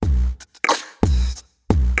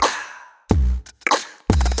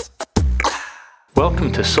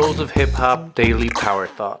Welcome to Souls of Hip Hop Daily Power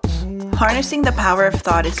Thoughts. Harnessing the power of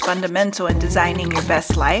thought is fundamental in designing your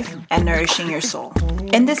best life and nourishing your soul.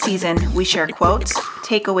 In this season, we share quotes,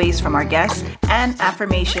 takeaways from our guests, and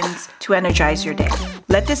affirmations to energize your day.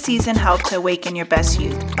 Let this season help to awaken your best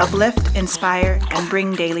you, uplift, inspire, and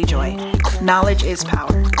bring daily joy. Knowledge is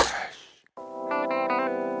power.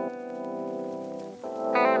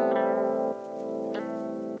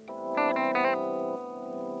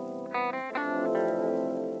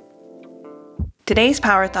 Today's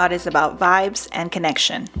power thought is about vibes and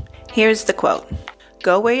connection. Here's the quote.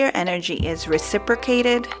 Go where your energy is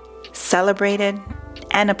reciprocated, celebrated,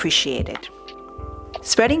 and appreciated.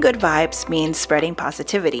 Spreading good vibes means spreading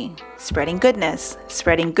positivity, spreading goodness,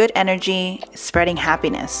 spreading good energy, spreading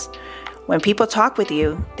happiness. When people talk with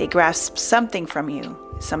you, they grasp something from you,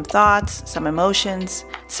 some thoughts, some emotions,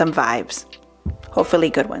 some vibes, hopefully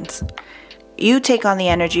good ones. You take on the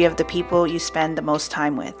energy of the people you spend the most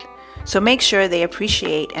time with. So make sure they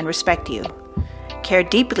appreciate and respect you, care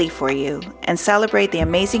deeply for you, and celebrate the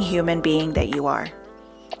amazing human being that you are.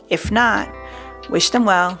 If not, wish them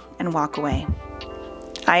well and walk away.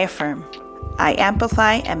 I affirm, I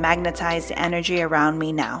amplify and magnetize the energy around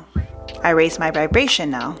me now. I raise my vibration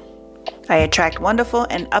now. I attract wonderful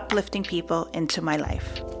and uplifting people into my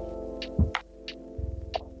life.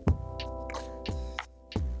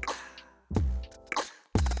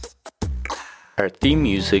 Our theme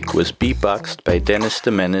music was beatboxed by Dennis de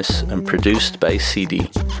Menace and produced by CD.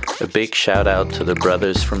 A big shout out to the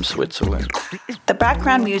brothers from Switzerland. The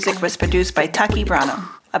background music was produced by Taki Brano.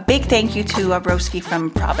 A big thank you to Abroski from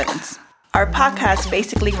Providence. Our podcast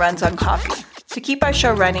basically runs on coffee. To keep our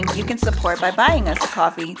show running, you can support by buying us a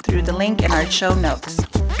coffee through the link in our show notes.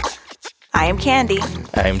 I am Candy.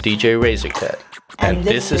 I am DJ Razorcut. And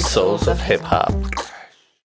this is Souls of Hip Hop.